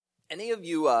Any of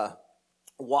you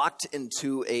walked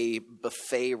into a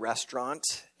buffet restaurant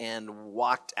and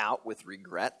walked out with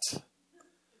regret?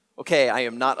 Okay, I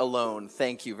am not alone.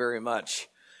 Thank you very much.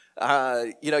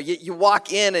 You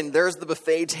walk in and there's the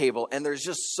buffet table and there's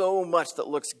just so much that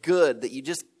looks good that you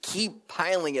just keep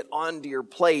piling it onto your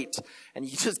plate and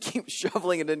you just keep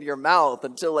shoveling it into your mouth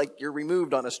until you're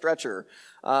removed on a stretcher.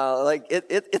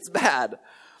 It's bad.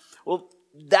 Well,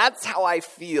 that's how I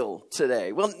feel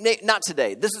today. Well, not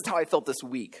today. This is how I felt this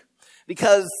week.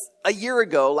 Because a year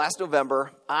ago, last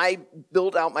November, I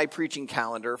built out my preaching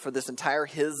calendar for this entire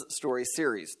His Story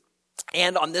series.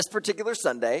 And on this particular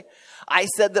Sunday, I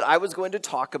said that I was going to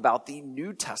talk about the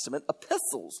New Testament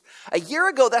epistles. A year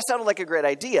ago, that sounded like a great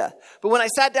idea. But when I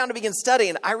sat down to begin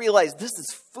studying, I realized this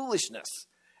is foolishness.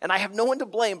 And I have no one to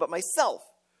blame but myself.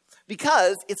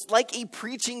 Because it's like a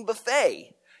preaching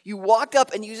buffet. You walk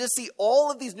up and you just see all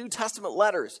of these New Testament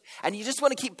letters. And you just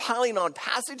want to keep piling on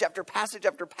passage after passage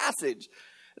after passage.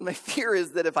 And my fear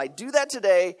is that if I do that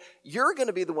today, you're going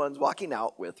to be the ones walking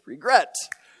out with regret.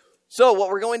 So what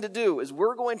we're going to do is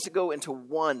we're going to go into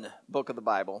one book of the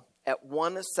Bible at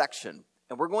one section.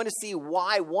 And we're going to see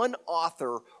why one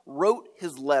author wrote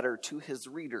his letter to his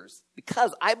readers.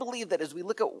 Because I believe that as we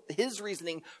look at his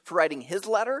reasoning for writing his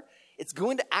letter, it's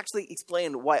going to actually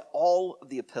explain why all of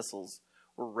the epistles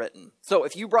were written. So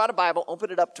if you brought a Bible,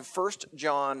 open it up to 1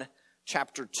 John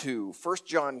chapter 2. 1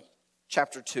 John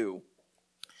chapter 2.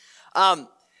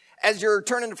 As you're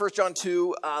turning to 1 John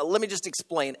 2, let me just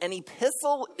explain. An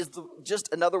epistle is just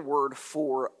another word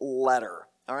for letter.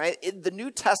 All right? The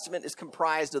New Testament is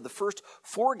comprised of the first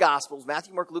four Gospels,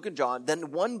 Matthew, Mark, Luke, and John,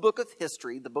 then one book of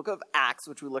history, the book of Acts,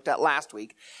 which we looked at last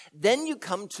week. Then you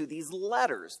come to these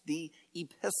letters, the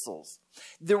epistles.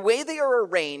 The way they are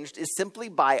arranged is simply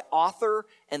by author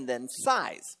and then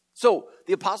size. So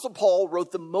the Apostle Paul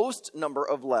wrote the most number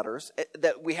of letters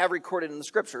that we have recorded in the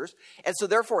scriptures. And so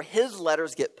therefore his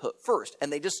letters get put first.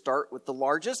 And they just start with the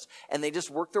largest and they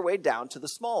just work their way down to the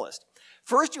smallest.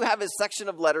 First you have a section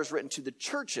of letters written to the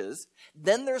churches.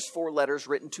 Then there's 4 letters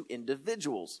written to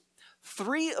individuals.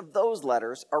 3 of those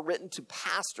letters are written to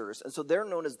pastors. And so they're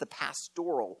known as the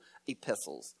pastoral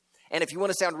epistles. And if you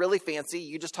want to sound really fancy,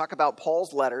 you just talk about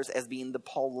Paul's letters as being the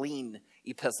Pauline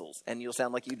epistles, and you'll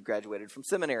sound like you'd graduated from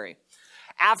seminary.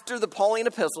 After the Pauline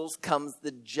epistles comes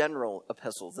the general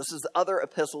epistles. This is other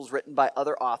epistles written by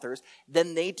other authors.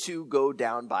 Then they too go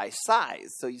down by size.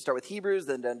 So you start with Hebrews,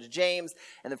 then down to James,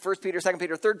 and then 1 Peter, 2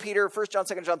 Peter, 3 Peter, 1 John,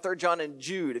 2 John, 3 John, and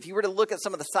Jude. If you were to look at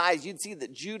some of the size, you'd see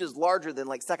that Jude is larger than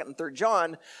 2 and 3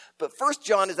 John, but 1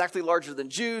 John is actually larger than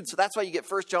Jude, so that's why you get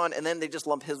 1 John, and then they just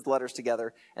lump his letters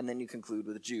together, and then you conclude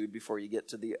with Jude before you get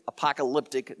to the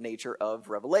apocalyptic nature of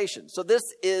Revelation. So this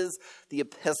is the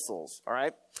epistles, all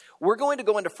right? We're going to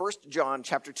go into 1 John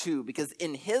chapter 2 because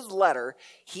in his letter,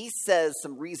 he says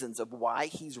some reasons of why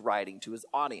he's writing to his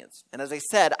audience. And as I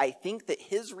said, I think that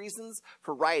his reasons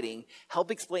for writing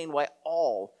help explain why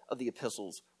all of the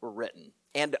epistles were written.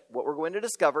 And what we're going to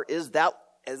discover is that,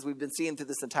 as we've been seeing through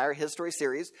this entire history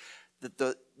series, that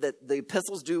the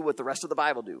epistles do what the rest of the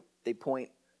Bible do. They point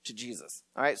to Jesus.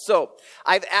 All right, so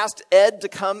I've asked Ed to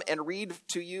come and read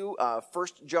to you 1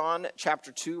 John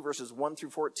chapter 2, verses 1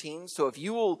 through 14. So if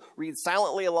you will read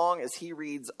silently along as he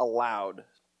reads aloud.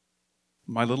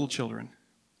 My little children,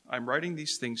 I'm writing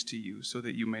these things to you so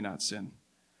that you may not sin.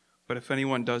 But if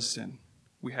anyone does sin,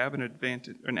 we have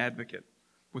an advocate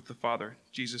with the Father,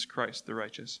 Jesus Christ the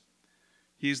righteous.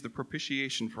 He is the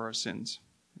propitiation for our sins,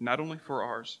 not only for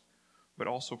ours, but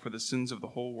also for the sins of the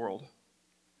whole world.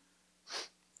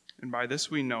 And by this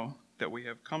we know that we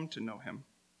have come to know him,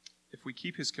 if we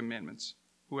keep his commandments.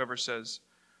 Whoever says,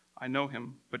 I know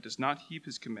him, but does not keep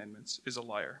his commandments, is a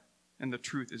liar, and the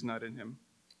truth is not in him.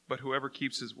 But whoever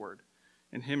keeps his word,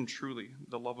 in him truly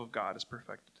the love of God is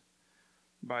perfected.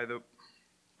 By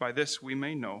this we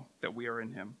may know that we are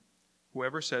in him.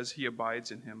 Whoever says he abides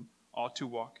in him ought to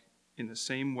walk in the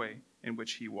same way in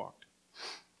which he walked.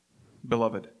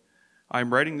 Beloved, I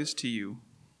am writing to you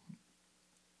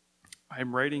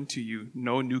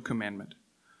no new commandment,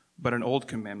 but an old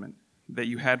commandment that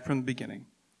you had from the beginning.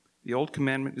 The old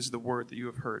commandment is the word that you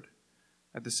have heard.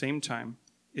 At the same time,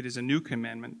 it is a new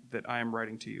commandment that I am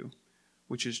writing to you,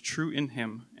 which is true in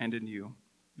him and in you,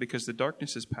 because the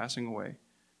darkness is passing away,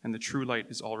 and the true light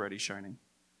is already shining.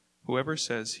 Whoever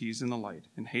says he is in the light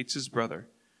and hates his brother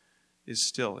is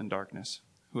still in darkness.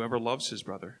 Whoever loves his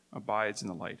brother abides in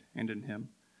the light, and in him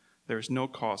there is no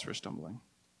cause for stumbling.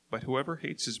 But whoever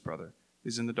hates his brother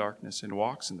is in the darkness and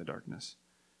walks in the darkness,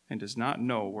 and does not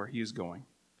know where he is going,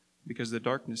 because the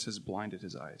darkness has blinded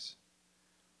his eyes.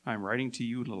 I am writing to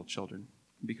you, little children,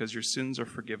 because your sins are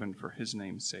forgiven for his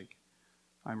name's sake.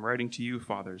 I'm writing to you,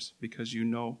 fathers, because you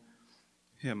know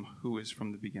him who is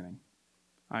from the beginning.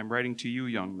 I'm writing to you,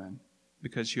 young men,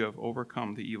 because you have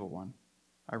overcome the evil one.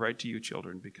 I write to you,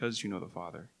 children, because you know the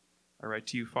Father. I write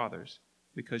to you, fathers,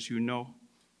 because you know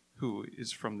who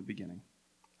is from the beginning.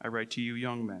 I write to you,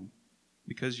 young men,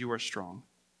 because you are strong,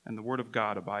 and the word of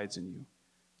God abides in you,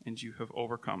 and you have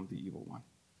overcome the evil one.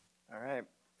 All right.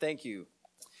 Thank you.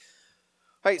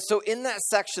 All right, so in that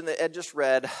section that Ed just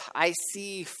read, I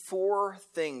see 4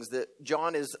 things that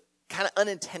John is kind of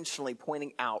unintentionally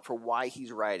pointing out for why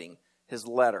he's writing his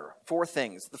letter. 4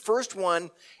 things. The first one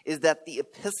is that the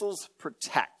epistles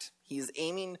protect. He's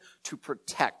aiming to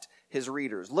protect his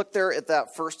readers. Look there at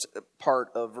that first part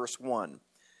of verse 1.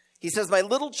 He says, "My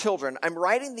little children, I'm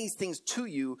writing these things to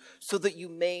you so that you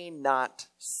may not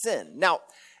sin." Now,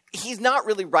 he's not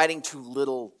really writing to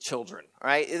little children, all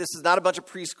right? This is not a bunch of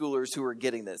preschoolers who are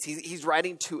getting this. He's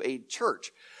writing to a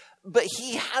church. But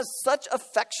he has such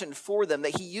affection for them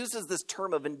that he uses this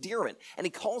term of endearment, and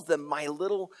he calls them my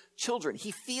little children.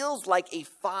 He feels like a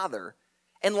father,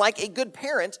 and like a good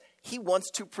parent, he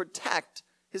wants to protect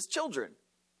his children.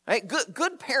 Right?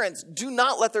 Good parents do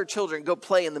not let their children go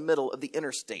play in the middle of the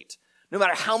interstate, no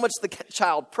matter how much the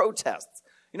child protests.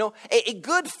 You know, a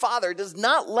good father does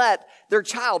not let their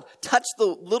child touch the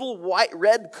little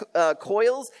red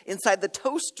coils inside the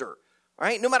toaster. All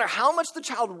right? No matter how much the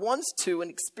child wants to and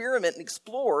experiment and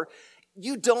explore,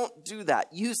 you don't do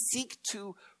that. You seek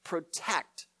to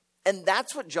protect. And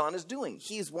that's what John is doing.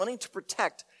 He's wanting to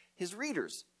protect his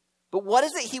readers. But what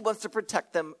is it he wants to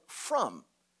protect them from?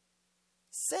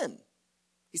 Sin.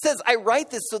 He says, I write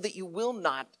this so that you will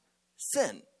not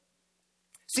sin.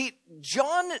 See,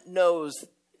 John knows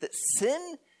that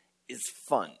sin is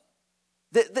fun.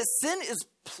 That sin is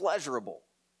pleasurable.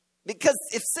 Because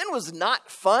if sin was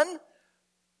not fun,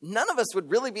 none of us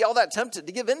would really be all that tempted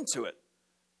to give into it.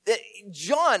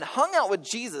 John hung out with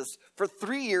Jesus for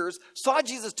 3 years, saw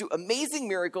Jesus do amazing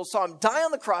miracles, saw him die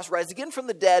on the cross, rise again from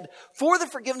the dead for the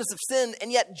forgiveness of sin,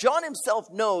 and yet John himself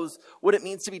knows what it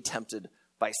means to be tempted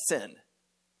by sin.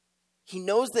 He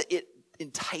knows that it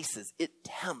entices, it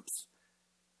tempts,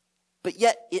 but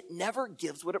yet it never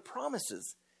gives what it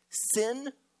promises.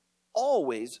 Sin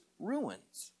always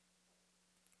ruins.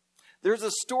 There's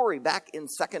a story back in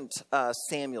 2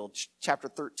 Samuel chapter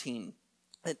 13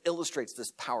 that illustrates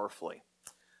this powerfully.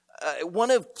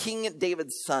 One of King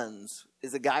David's sons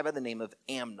is a guy by the name of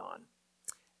Amnon.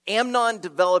 Amnon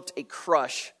developed a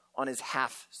crush on his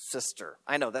half-sister.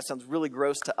 I know that sounds really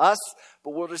gross to us,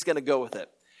 but we're just going to go with it.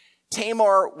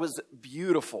 Tamar was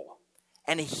beautiful,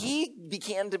 and he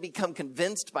began to become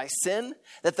convinced by sin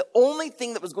that the only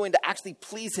thing that was going to actually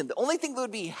please him, the only thing that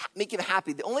would make him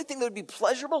happy, the only thing that would be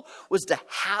pleasurable was to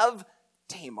have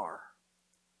Tamar.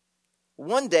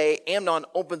 One day, Amnon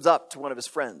opens up to one of his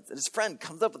friends, and his friend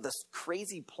comes up with this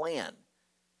crazy plan.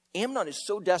 Amnon is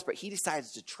so desperate, he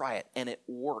decides to try it, and it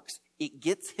works. It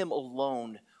gets him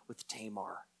alone with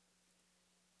Tamar.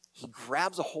 He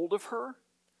grabs a hold of her,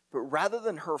 but rather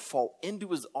than her fall into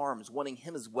his arms, wanting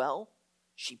him as well,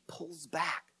 she pulls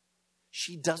back.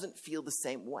 She doesn't feel the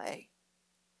same way.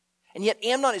 And yet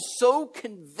Amnon is so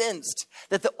convinced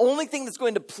that the only thing that's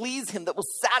going to please him, that will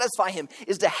satisfy him,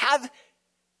 is to have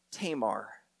Tamar.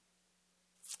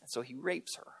 And so he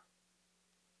rapes her.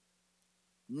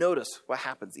 Notice what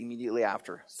happens immediately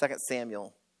after. 2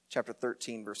 Samuel chapter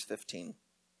 13, verse 15.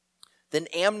 Then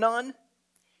Amnon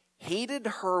hated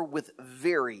her with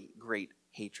very great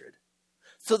hatred,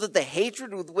 so that the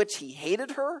hatred with which he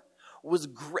hated her was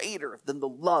greater than the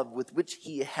love with which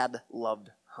he had loved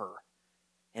her.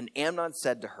 And Amnon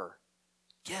said to her,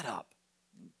 "Get up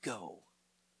and go."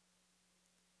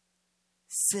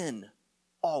 Sin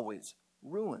always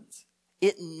ruins.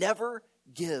 It never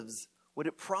gives what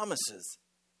it promises.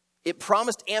 It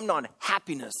promised Amnon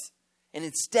happiness, and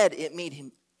instead it made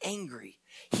him angry.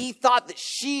 He thought that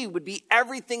she would be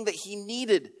everything that he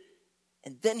needed,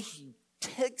 and then he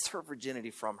takes her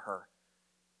virginity from her,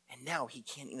 and now he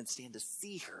can't even stand to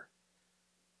see her.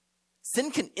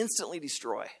 Sin can instantly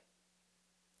destroy.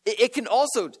 It can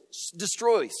also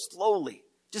destroy slowly,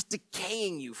 just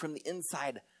decaying you from the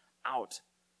inside out.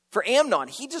 For Amnon,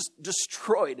 he just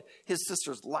destroyed his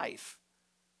sister's life.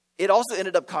 It also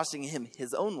ended up costing him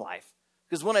his own life,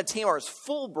 because one of Tamar's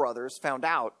full brothers found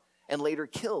out and later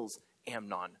kills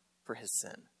Amnon for his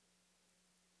sin.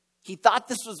 He thought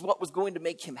this was what was going to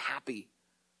make him happy,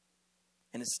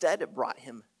 and instead it brought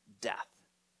him death.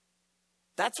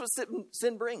 That's what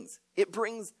sin brings. It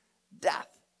brings death.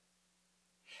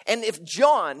 And if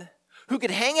John, who could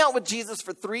hang out with Jesus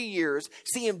for 3 years,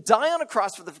 see him die on a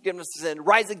cross for the forgiveness of sin,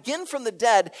 rise again from the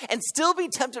dead, and still be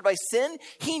tempted by sin,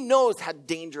 he knows how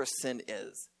dangerous sin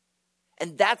is.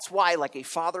 And that's why, like a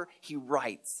father, he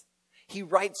writes. He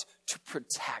writes to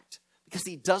protect, because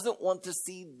he doesn't want to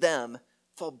see them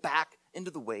fall back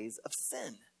into the ways of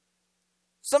sin.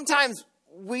 Sometimes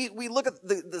we look at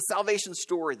the salvation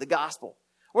story, the gospel.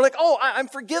 We're like, oh, I'm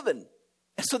forgiven.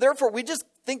 So therefore, we just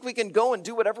think we can go and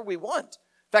do whatever we want.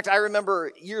 In fact, I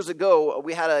remember years ago,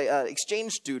 we had an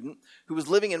exchange student who was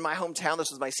living in my hometown.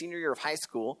 This was my senior year of high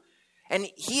school. And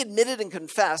he admitted and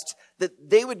confessed that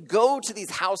they would go to these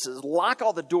houses, lock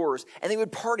all the doors, and they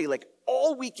would party like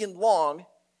all weekend long.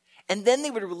 And then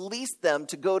they would release them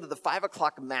to go to the 5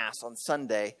 o'clock mass on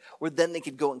Sunday, where then they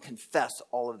could go and confess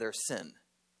all of their sin.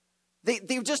 They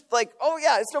just like, oh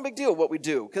yeah, it's no big deal what we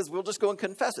do, because we'll just go and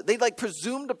confess it. They like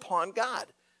presumed upon God.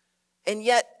 And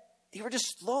yet, they were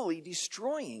just slowly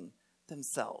destroying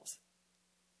themselves.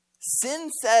 Sin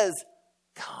says,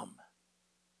 come.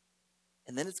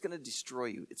 And then it's going to destroy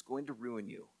you. It's going to ruin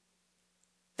you.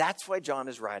 That's why John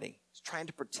is writing. He's trying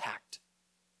to protect.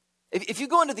 If you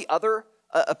go into the other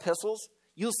epistles,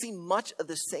 you'll see much of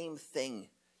the same thing.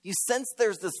 You sense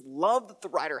there's this love that the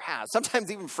writer has,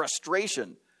 sometimes even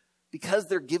frustration, because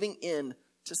they're giving in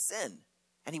to sin.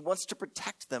 And he wants to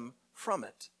protect them from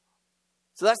it.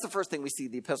 So that's the first thing we see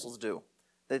the epistles do,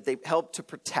 that they help to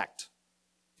protect.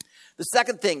 The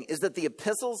second thing is that the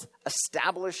epistles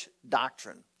establish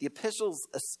doctrine. The epistles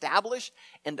establish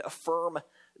and affirm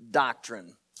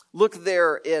doctrine. Look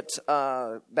there at,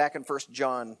 back in 1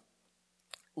 John,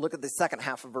 look at the second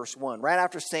half of verse 1. Right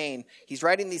after saying, he's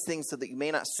writing these things so that you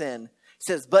may not sin,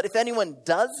 he says, but if anyone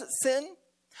does sin,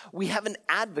 we have an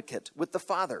advocate with the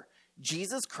Father,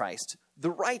 Jesus Christ,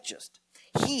 the righteous.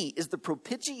 He is the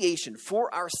propitiation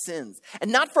for our sins,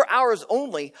 and not for ours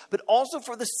only, but also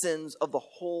for the sins of the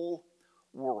whole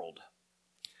world.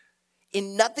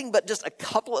 In nothing but just a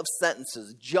couple of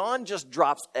sentences, John just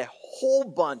drops a whole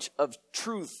bunch of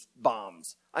truth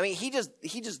bombs. I mean, he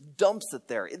just dumps it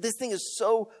there. This thing is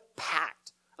so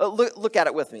packed. Look at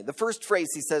it with me. The first phrase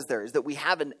he says there is that we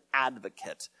have an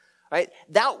advocate. Right?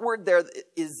 That word there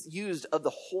is used of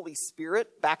the Holy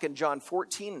Spirit back in John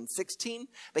 14 and 16.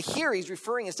 But here he's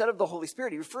referring, instead of the Holy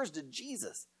Spirit, he refers to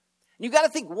Jesus. And you got to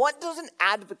think, what does an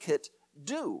advocate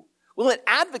do? Well, an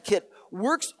advocate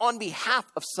works on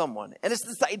behalf of someone. And it's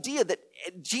this idea that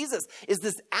Jesus is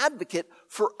this advocate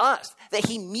for us, that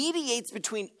he mediates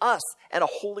between us and a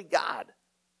holy God.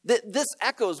 This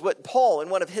echoes what Paul in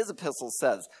one of his epistles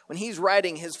says when he's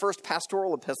writing his first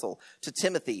pastoral epistle to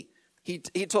Timothy. He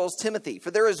tells Timothy, for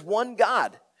there is one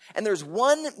God, and there's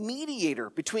one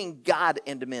mediator between God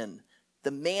and men,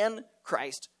 the man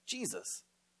Christ Jesus.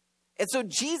 And so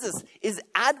Jesus is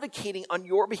advocating on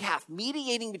your behalf,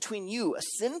 mediating between you, a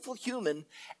sinful human,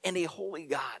 and a holy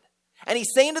God. And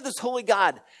he's saying to this holy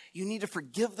God, you need to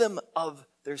forgive them of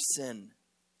their sin.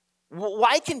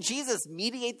 Why can Jesus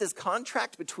mediate this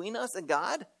contract between us and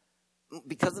God?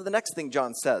 Because of the next thing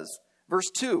John says. Verse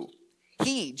 2.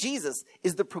 He, Jesus,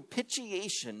 is the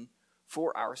propitiation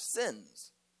for our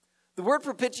sins. The word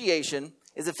propitiation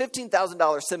is a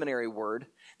 $15,000 seminary word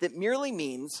that merely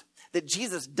means that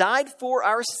Jesus died for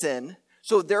our sin,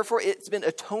 so therefore it's been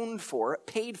atoned for,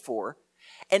 paid for,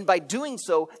 and by doing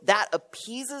so, that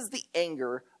appeases the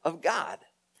anger of God.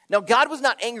 Now, God was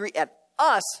not angry at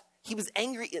us, he was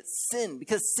angry at sin,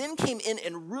 because sin came in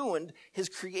and ruined his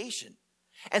creation.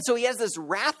 And so he has this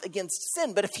wrath against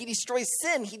sin. But if he destroys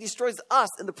sin, he destroys us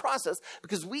in the process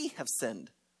because we have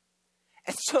sinned.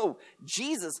 And so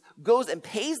Jesus goes and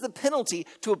pays the penalty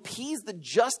to appease the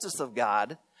justice of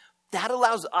God. That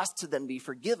allows us to then be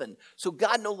forgiven. So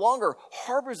God no longer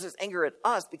harbors his anger at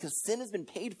us because sin has been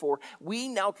paid for. We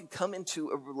now can come into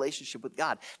a relationship with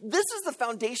God. This is the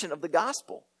foundation of the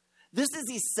gospel. This is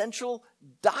essential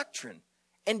doctrine.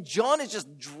 And John is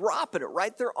just dropping it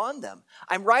right there on them.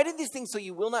 I'm writing these things so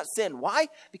you will not sin. Why?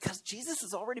 Because Jesus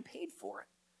has already paid for it.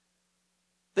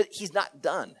 But he's not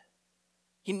done.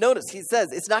 He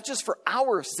says, it's not just for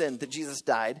our sin that Jesus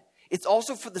died. It's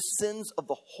also for the sins of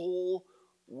the whole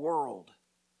world.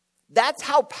 That's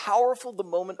how powerful the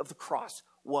moment of the cross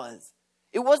was.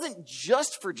 It wasn't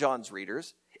just for John's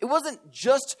readers. It wasn't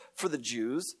just for the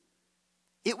Jews.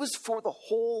 It was for the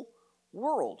whole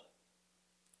world.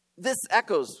 This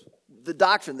echoes the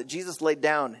doctrine that Jesus laid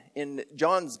down in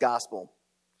John's gospel,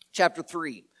 chapter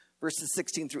 3, verses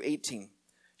 16 through 18.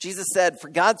 Jesus said, for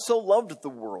God so loved the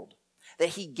world that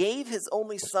he gave his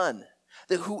only son,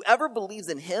 that whoever believes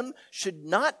in him should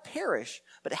not perish,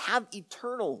 but have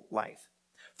eternal life.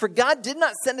 For God did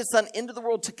not send his son into the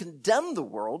world to condemn the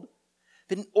world,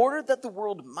 but in order that the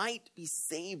world might be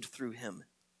saved through him.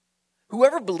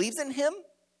 Whoever believes in him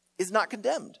is not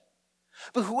condemned,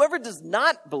 but whoever does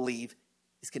not believe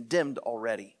is condemned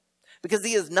already, because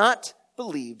he has not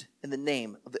believed in the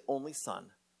name of the only Son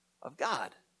of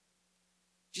God.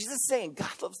 Jesus is saying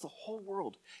God loves the whole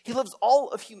world. He loves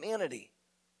all of humanity.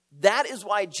 That is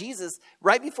why Jesus,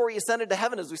 right before he ascended to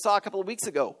heaven, as we saw a couple of weeks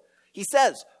ago, he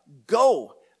says,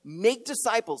 go, make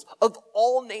disciples of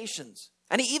all nations.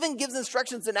 And he even gives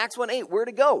instructions in Acts 1:8, where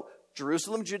to go.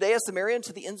 Jerusalem, Judea, Samaria, and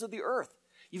to the ends of the earth.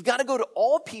 You've got to go to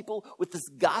all people with this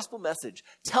gospel message.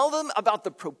 Tell them about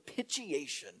the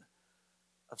propitiation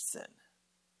of sin.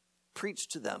 Preach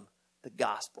to them the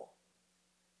gospel.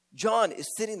 John is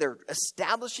sitting there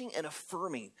establishing and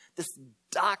affirming this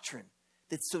doctrine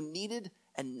that's so needed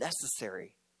and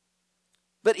necessary.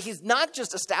 But he's not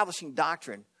just establishing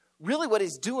doctrine. Really what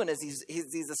he's doing is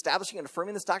he's establishing and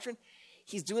affirming this doctrine.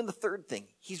 He's doing the third thing.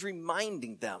 He's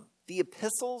reminding them. The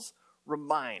epistles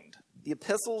remind. The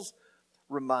epistles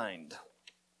remind.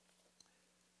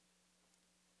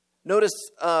 Notice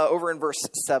over in verse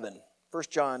 7, 1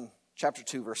 John chapter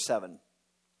 2, verse 7.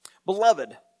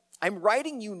 Beloved, I'm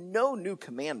writing you no new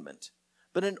commandment,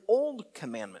 but an old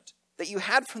commandment that you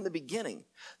had from the beginning.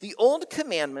 The old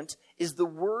commandment is the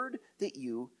word that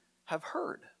you have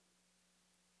heard.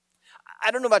 I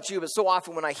don't know about you, but so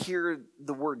often when I hear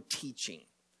the word teaching,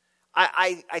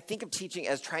 I think of teaching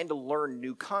as trying to learn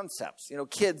new concepts. You know,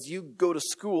 kids, you go to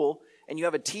school and you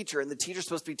have a teacher, and the teacher's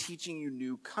supposed to be teaching you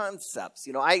new concepts.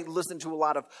 You know, I listen to a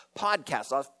lot of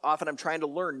podcasts. Often I'm trying to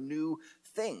learn new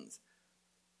things.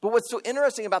 But what's so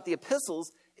interesting about the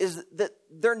epistles is that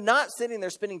they're not sitting there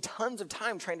spending tons of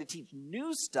time trying to teach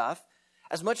new stuff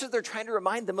as much as they're trying to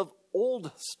remind them of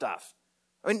old stuff.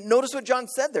 I mean, notice what John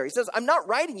said there. He says, I'm not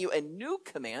writing you a new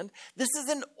command. This is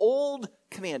an old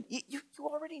command. You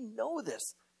already know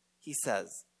this, he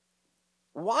says.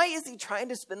 Why is he trying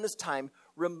to spend this time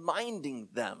reminding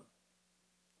them?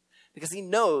 Because he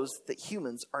knows that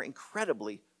humans are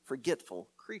incredibly forgetful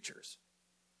creatures.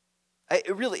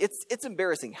 It's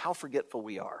embarrassing how forgetful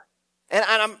we are. And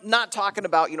I'm not talking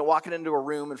about, walking into a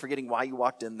room and forgetting why you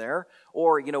walked in there,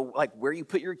 or, like where you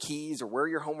put your keys or where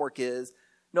your homework is.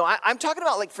 No, I'm talking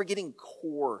about like forgetting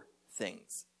core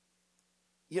things.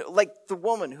 Like the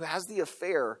woman who has the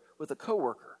affair with a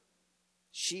coworker.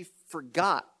 She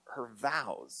forgot her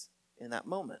vows in that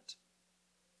moment.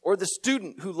 Or the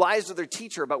student who lies to their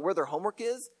teacher about where their homework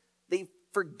is. They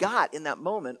forgot in that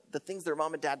moment the things their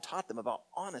mom and dad taught them about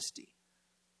honesty.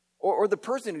 Or the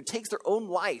person who takes their own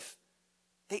life.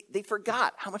 They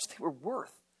forgot how much they were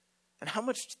worth and how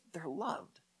much they're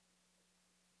loved.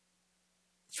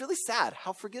 It's really sad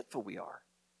how forgetful we are.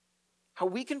 How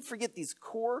we can forget these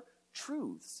core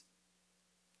truths.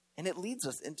 And it leads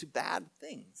us into bad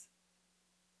things.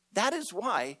 That is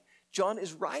why John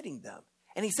is writing them.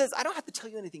 And he says, I don't have to tell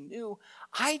you anything new.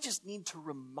 I just need to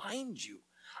remind you.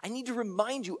 I need to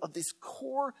remind you of this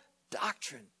core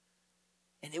doctrine.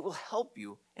 And it will help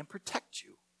you and protect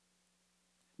you.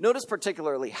 Notice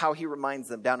particularly how he reminds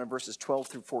them down in verses 12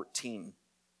 through 14.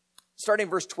 Starting in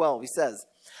verse 12, he says,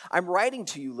 I'm writing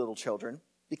to you, little children,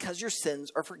 because your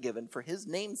sins are forgiven for his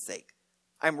name's sake.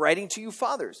 I'm writing to you,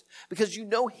 fathers, because you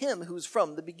know him who is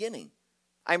from the beginning.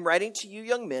 I'm writing to you,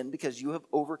 young men, because you have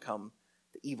overcome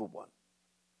the evil one.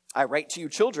 I write to you,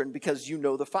 children, because you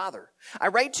know the Father. I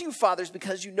write to you, fathers,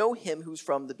 because you know him who's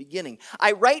from the beginning.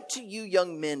 I write to you,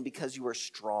 young men, because you are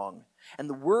strong, and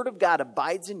the word of God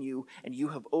abides in you, and you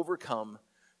have overcome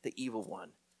the evil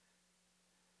one.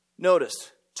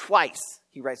 Notice, twice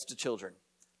he writes to children.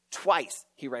 Twice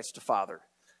he writes to father.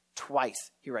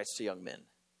 Twice he writes to young men.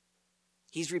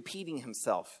 He's repeating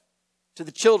himself. To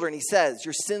the children, he says,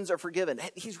 your sins are forgiven.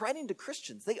 He's writing to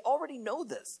Christians. They already know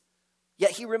this.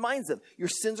 Yet he reminds them, your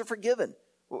sins are forgiven.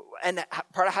 And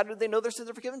part of how do they know their sins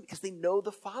are forgiven? Because they know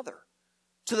the Father.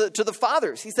 To the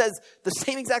fathers, he says the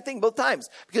same exact thing both times.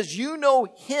 Because you know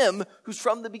him who's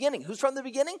from the beginning. Who's from the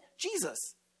beginning?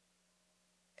 Jesus.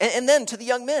 And then to the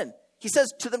young men, he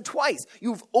says to them twice,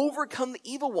 you've overcome the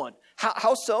evil one.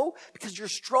 How so? Because you're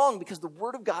strong, because the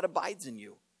word of God abides in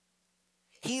you.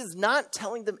 He is not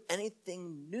telling them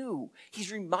anything new.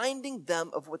 He's reminding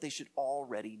them of what they should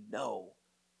already know.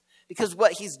 Because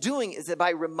what he's doing is that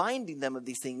by reminding them of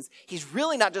these things, he's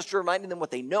really not just reminding them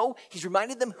what they know, he's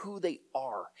reminding them who they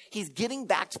are. He's getting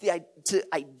back to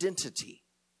identity.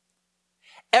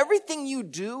 Everything you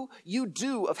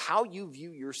do of how you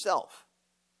view yourself.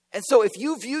 And so if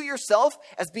you view yourself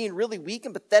as being really weak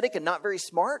and pathetic and not very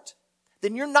smart,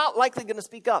 then you're not likely going to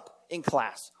speak up in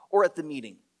class or at the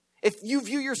meeting. If you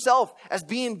view yourself as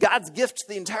being God's gift to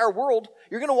the entire world,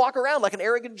 you're going to walk around like an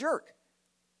arrogant jerk.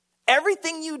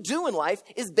 Everything you do in life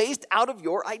is based out of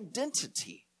your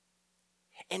identity.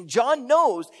 And John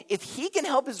knows if he can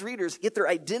help his readers get their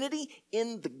identity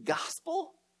in the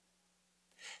gospel,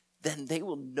 then they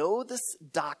will know this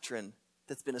doctrine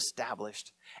that's been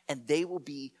established, and they will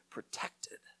be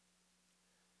protected.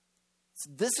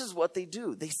 So this is what they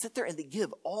do. They sit there and they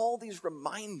give all these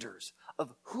reminders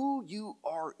of who you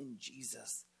are in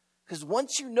Jesus. Because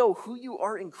once you know who you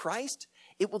are in Christ,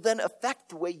 it will then affect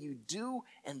the way you do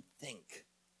and think.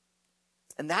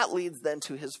 And that leads then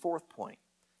to his fourth point.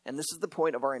 And this is the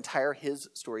point of our entire His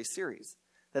Story series,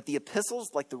 that the epistles,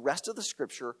 like the rest of the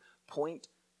scripture, point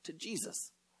to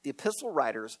Jesus. The epistle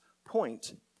writers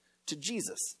point to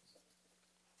Jesus.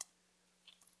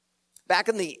 Back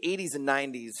in the 80s and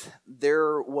 90s,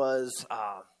 there was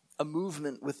a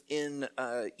movement within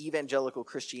evangelical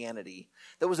Christianity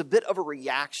that was a bit of a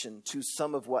reaction to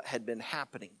some of what had been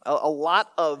happening. A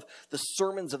lot of the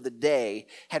sermons of the day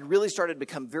had really started to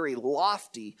become very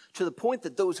lofty to the point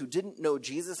that those who didn't know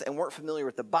Jesus and weren't familiar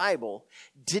with the Bible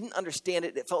didn't understand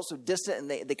it. It felt so distant,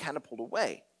 and they kind of pulled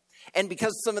away. And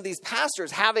because some of these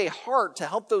pastors have a heart to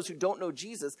help those who don't know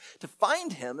Jesus to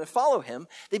find him and follow him,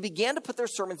 they began to put their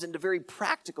sermons into very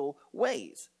practical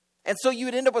ways. And so you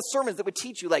would end up with sermons that would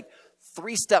teach you like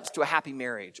 3 steps to a happy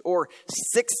marriage, or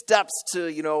 6 steps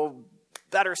to,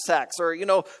 better sex, or,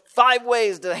 5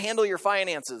 ways to handle your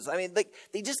finances. I mean,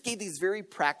 they just gave these very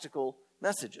practical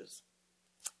messages.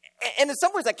 And in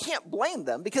some ways, I can't blame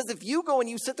them, because if you go and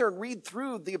you sit there and read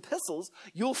through the epistles,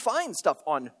 you'll find stuff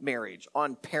on marriage,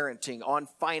 on parenting, on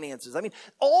finances. I mean,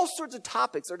 all sorts of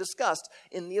topics are discussed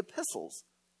in the epistles.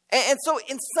 And so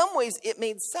in some ways, it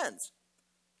made sense.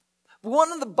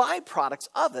 One of the byproducts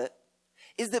of it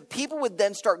is that people would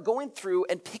then start going through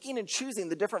and picking and choosing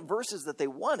the different verses that they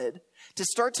wanted to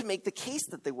start to make the case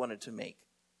that they wanted to make.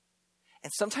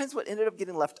 And sometimes what ended up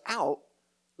getting left out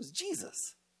was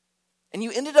Jesus. And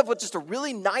you ended up with just a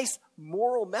really nice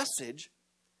moral message,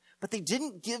 but they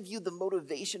didn't give you the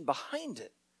motivation behind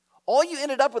it. All you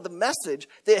ended up with a message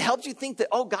that helped you think that,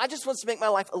 oh, God just wants to make my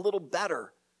life a little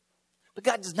better. But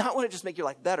God does not want to just make your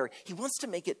life better. He wants to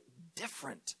make it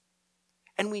different.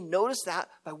 And we notice that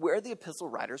by where the epistle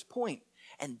writers point.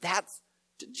 And that's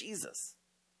to Jesus.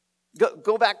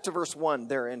 Go back to verse 1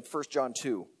 there in 1 John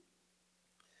 2.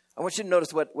 I want you to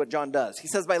notice what John does. He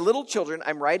says, "My little children,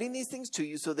 I'm writing these things to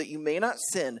you so that you may not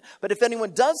sin. But if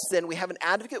anyone does sin, we have an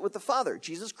advocate with the Father,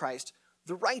 Jesus Christ,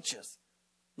 the righteous."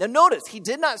 Now notice, he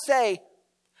did not say,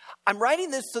 "I'm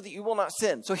writing this so that you will not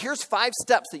sin. So here's 5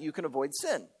 steps that you can avoid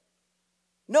sin."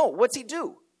 No, what's he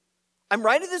do? "I'm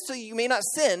writing this so you may not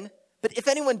sin. But if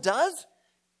anyone does,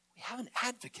 we have an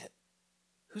advocate."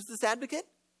 Who's this advocate?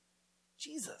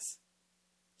 Jesus.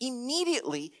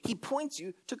 Immediately, he points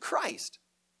you to Christ.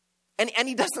 And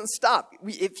he doesn't stop.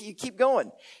 If you keep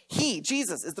going. He,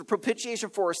 Jesus, is the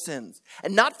propitiation for our sins.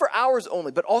 And not for ours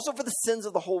only, but also for the sins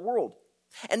of the whole world.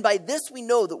 And by this we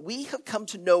know that we have come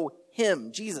to know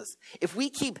him, Jesus, if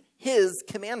we keep his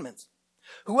commandments.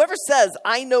 Whoever says,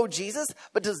 "I know Jesus,"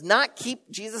 but does not keep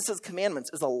Jesus'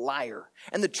 commandments is a liar,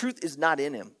 and the truth is not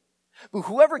in him. But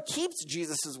whoever keeps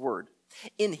Jesus' word,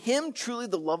 in him truly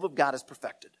the love of God is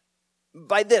perfected.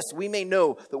 By this we may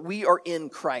know that we are in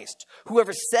Christ.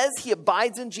 Whoever says he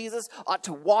abides in Jesus ought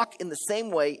to walk in the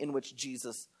same way in which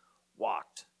Jesus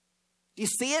walked. Do you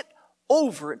see it?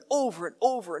 Over and over and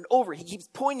over and over. He keeps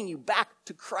pointing you back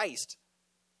to Christ.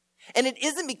 And it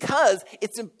isn't because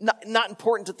it's not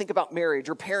important to think about marriage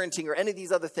or parenting or any of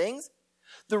these other things.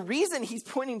 The reason he's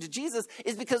pointing to Jesus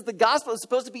is because the gospel is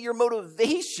supposed to be your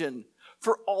motivation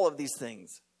for all of these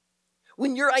things.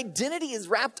 When your identity is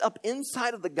wrapped up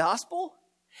inside of the gospel,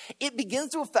 it begins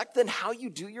to affect then how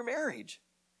you do your marriage.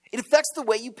 It affects the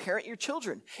way you parent your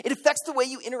children. It affects the way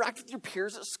you interact with your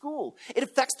peers at school. It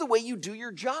affects the way you do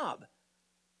your job.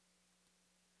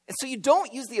 And so you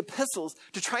don't use the epistles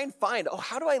to try and find, oh,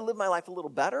 how do I live my life a little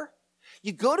better?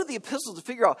 You go to the epistles to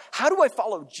figure out, how do I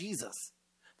follow Jesus?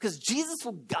 Because Jesus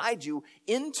will guide you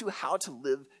into how to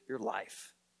live your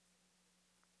life.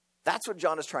 That's what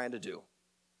John is trying to do.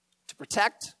 To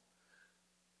protect,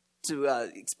 to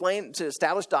explain, to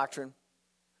establish doctrine,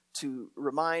 to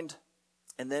remind,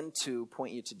 and then to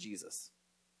point you to Jesus.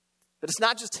 But it's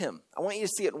not just him. I want you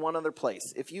to see it in one other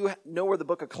place. If you know where the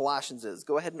book of Colossians is,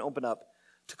 go ahead and open up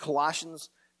to Colossians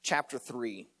chapter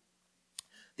 3.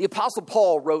 The Apostle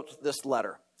Paul wrote this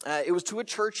letter. It was to a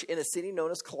church in a city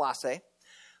known as Colossae,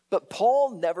 but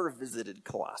Paul never visited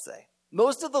Colossae.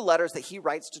 Most of the letters that he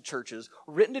writes to churches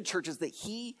were written to churches that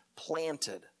he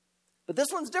planted. But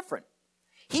this one's different.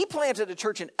 He planted a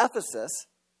church in Ephesus,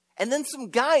 and then some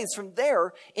guys from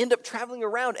there end up traveling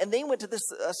around, and they went to this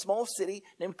small city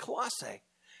named Colossae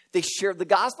They shared the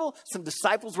gospel, some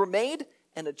disciples were made,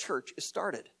 and a church is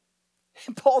started.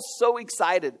 And Paul's so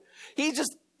excited. He's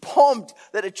just pumped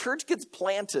that a church gets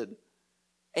planted.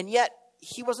 And yet,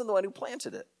 he wasn't the one who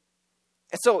planted it.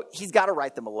 And so he's got to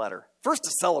write them a letter. First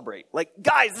to celebrate. Like,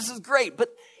 guys, this is great. But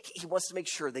he wants to make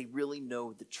sure they really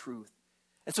know the truth.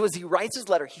 And so as he writes his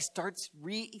letter, he starts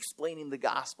re-explaining the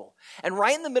gospel. And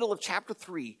right in the middle of chapter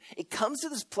 3, it comes to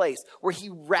this place where he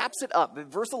wraps it up. In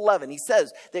verse 11, he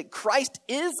says that Christ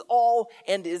is all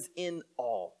and is in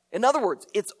all. In other words,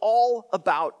 it's all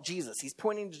about Jesus. He's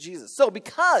pointing to Jesus. So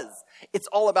because it's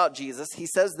all about Jesus, he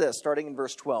says this, starting in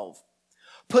verse 12.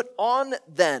 Put on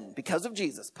then, because of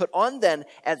Jesus, put on then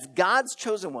as God's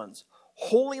chosen ones,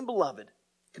 holy and beloved,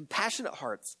 compassionate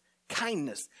hearts,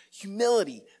 kindness,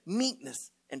 humility,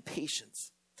 meekness, and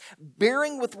patience,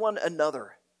 bearing with one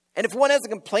another. And if one has a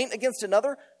complaint against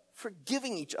another,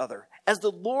 forgiving each other, as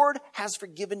the Lord has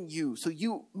forgiven you, so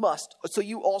you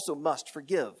also must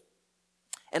forgive.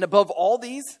 And above all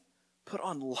these, put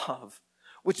on love,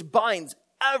 which binds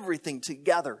everything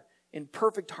together in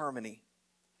perfect harmony.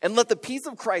 And let the peace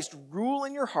of Christ rule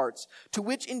in your hearts, to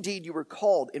which indeed you were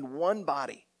called in one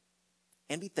body.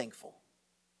 And be thankful.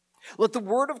 Let the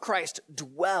word of Christ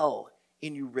dwell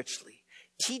in you richly,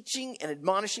 teaching and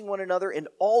admonishing one another in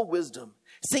all wisdom,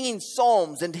 singing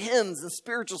psalms and hymns and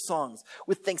spiritual songs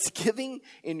with thanksgiving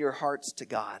in your hearts to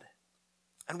God.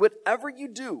 And whatever you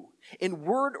do, in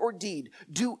word or deed,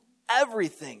 do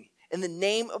everything in the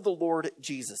name of the Lord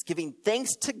Jesus, giving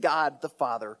thanks to God the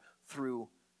Father through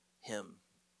him.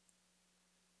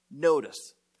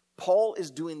 Notice, Paul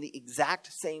is doing the exact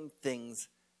same things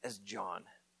as John.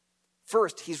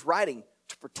 First, he's writing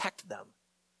to protect them.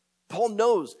 Paul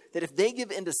knows that if they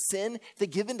give into sin, if they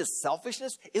give into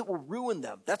selfishness, it will ruin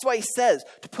them. That's why he says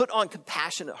to put on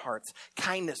compassionate hearts,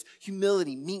 kindness,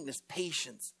 humility, meekness,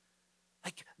 patience.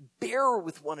 Like, bear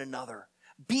with one another.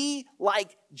 Be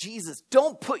like Jesus.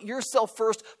 Don't put yourself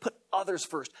first, put others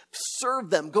first. Serve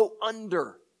them, go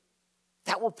under.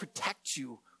 That will protect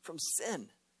you from sin,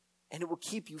 and it will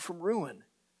keep you from ruin.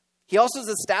 He also is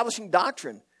establishing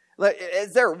doctrine.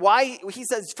 Why? He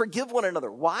says, forgive one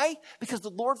another. Why? Because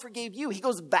the Lord forgave you. He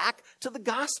goes back to the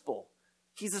gospel.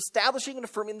 He's establishing and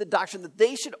affirming the doctrine that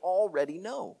they should already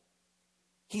know.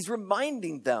 He's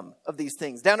reminding them of these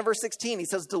things. Down in verse 16, he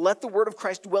says, to let the word of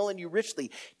Christ dwell in you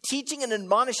richly, teaching and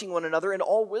admonishing one another in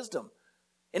all wisdom.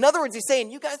 In other words, he's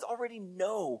saying, you guys already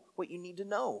know what you need to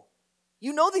know.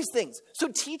 You know these things. So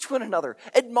teach one another,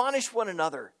 admonish one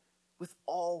another with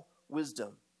all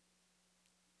wisdom.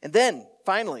 And then,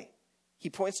 finally, he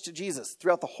points to Jesus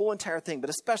throughout the whole entire thing, but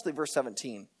especially verse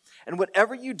 17. And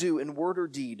whatever you do in word or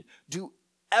deed, do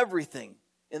everything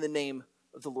in the name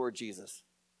of the Lord Jesus.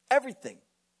 Everything.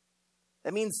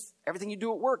 That means everything you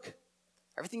do at work,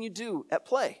 everything you do at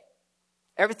play,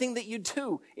 everything that you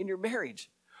do in your marriage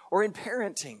or in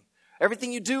parenting,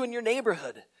 everything you do in your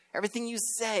neighborhood, everything you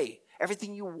say,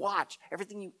 everything you watch,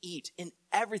 everything you eat, in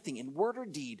everything, in word or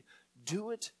deed,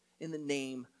 do it in the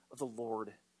name of the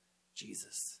Lord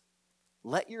Jesus.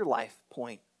 Let your life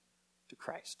point to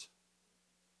Christ.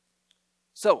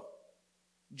 So,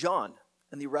 John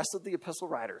and the rest of the epistle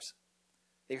writers,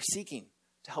 they are seeking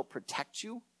to help protect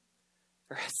you.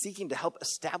 They're seeking to help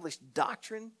establish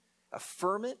doctrine,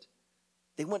 affirm it.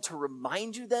 They want to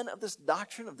remind you then of this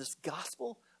doctrine, of this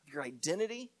gospel, of your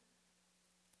identity.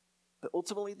 But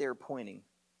ultimately, they're pointing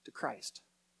to Christ.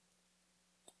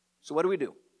 So what do we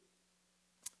do?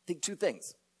 I think two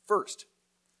things. First,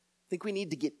 I think we need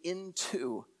to get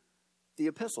into the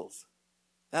epistles.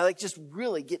 Just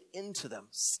really get into them,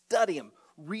 study them,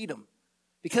 read them.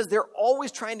 Because they're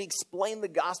always trying to explain the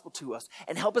gospel to us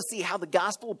and help us see how the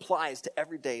gospel applies to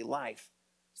everyday life.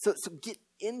 So get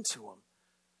into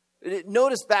them.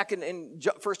 Notice back in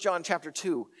 1 John chapter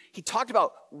 2, he talked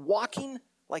about walking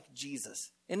like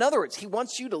Jesus. In other words, he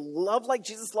wants you to love like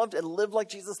Jesus loved and live like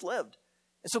Jesus lived.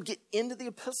 And so get into the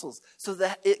epistles so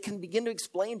that it can begin to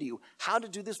explain to you how to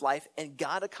do this life, and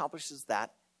God accomplishes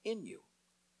that in you.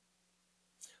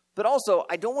 But also,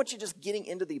 I don't want you just getting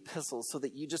into the epistles so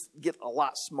that you just get a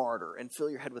lot smarter and fill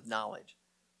your head with knowledge.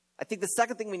 I think the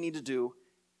second thing we need to do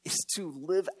is to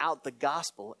live out the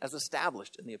gospel as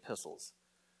established in the epistles.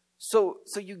 So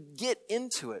you get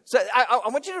into it. So I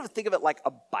want you to think of it like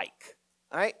a bike,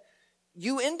 all right?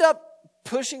 You end up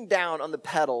pushing down on the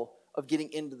pedal of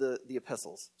getting into the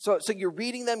epistles. So you're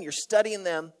reading them, you're studying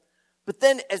them, but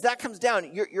then as that comes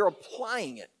down, you're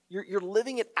applying it. You're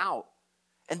living it out.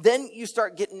 And then you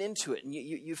start getting into it, and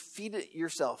you feed it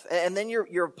yourself. And then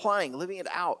you're applying, living it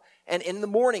out. And in the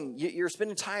morning, you're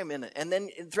spending time in it. And then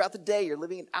throughout the day, you're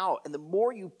living it out. And the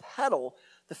more you pedal,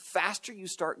 the faster you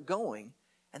start going.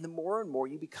 and the more and more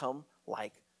you become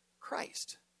like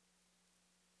Christ.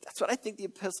 That's what I think the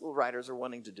epistle writers are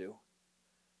wanting to do.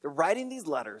 They're writing these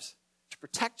letters to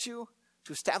protect you,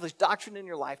 to establish doctrine in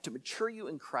your life, to mature you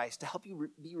in Christ, to help you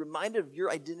be reminded of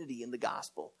your identity in the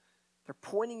gospel. They're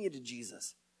pointing you to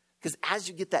Jesus. Because as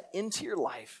you get that into your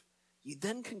life, you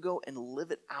then can go and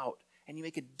live it out, and you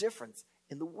make a difference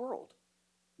in the world.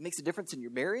 It makes a difference in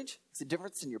your marriage. It makes a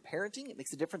difference in your parenting. It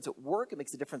makes a difference at work. It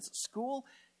makes a difference at school.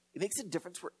 It makes a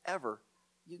difference wherever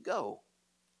you go.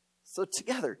 So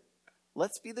together,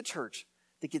 let's be the church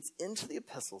that gets into the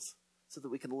epistles so that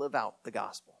we can live out the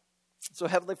gospel. So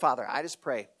Heavenly Father, I just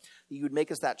pray that you would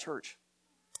make us that church,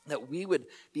 that we would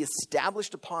be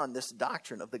established upon this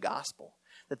doctrine of the gospel,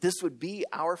 that this would be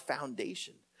our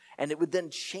foundation, and it would then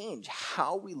change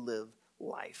how we live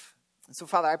life. And so,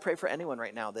 Father, I pray for anyone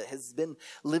right now that has been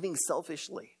living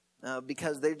selfishly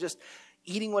because they're just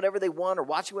eating whatever they want or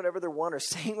watching whatever they want or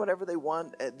saying whatever they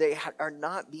want. They are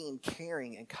not being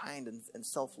caring and kind and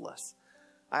selfless.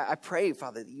 I pray,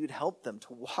 Father, that you'd help them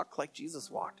to walk like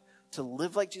Jesus walked, to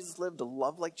live like Jesus lived, to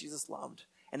love like Jesus loved,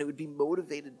 and it would be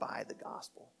motivated by the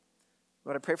gospel.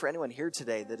 Lord, I pray for anyone here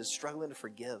today that is struggling to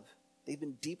forgive. They've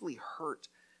been deeply hurt,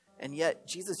 and yet,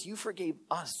 Jesus, you forgave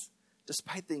us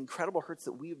despite the incredible hurts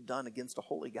that we have done against a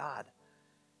holy God.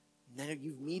 And then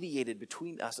you've mediated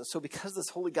between us, and so because this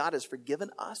holy God has forgiven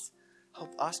us,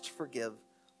 help us to forgive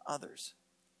others.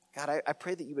 God, I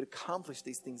pray that you would accomplish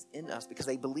these things in us because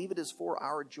I believe it is for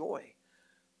our joy.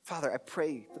 Father, I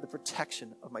pray for the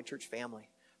protection of my church family.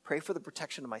 Pray for the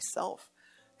protection of myself.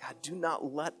 God, do not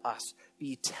let us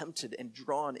be tempted and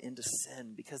drawn into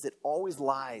sin because it always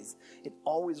lies. It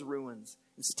always ruins.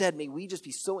 Instead, may we just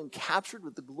be so encaptured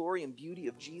with the glory and beauty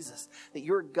of Jesus that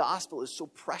your gospel is so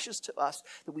precious to us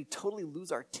that we totally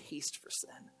lose our taste for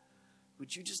sin.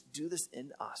 Would you just do this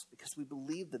in us because we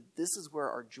believe that this is where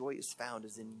our joy is found,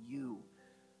 is in you.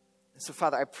 And so,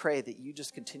 Father, I pray that you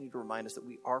just continue to remind us that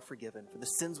we are forgiven for the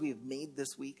sins we have made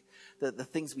this week, the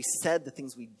things we said, the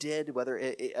things we did, whether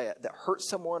that hurt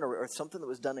someone or something that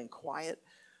was done in quiet.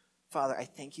 Father, I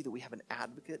thank you that we have an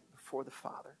advocate before the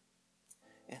Father,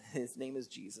 and his name is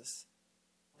Jesus.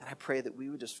 And I pray that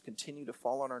we would just continue to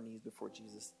fall on our knees before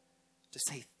Jesus to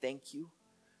say thank you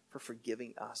for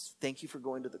forgiving us. Thank you for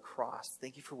going to the cross.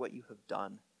 Thank you for what you have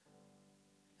done.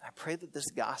 And I pray that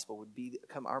this gospel would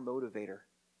become our motivator,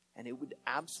 and it would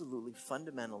absolutely,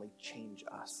 fundamentally change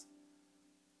us.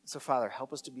 So, Father,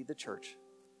 help us to be the church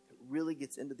that really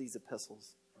gets into these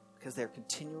epistles because they're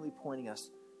continually pointing us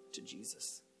to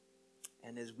Jesus.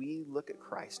 And as we look at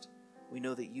Christ, we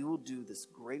know that you will do this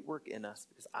great work in us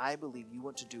because I believe you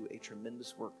want to do a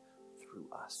tremendous work through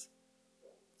us.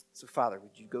 So, Father,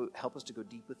 would you help us to go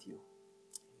deep with you?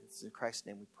 It's in Christ's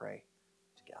name we pray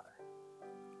together.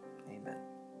 Amen.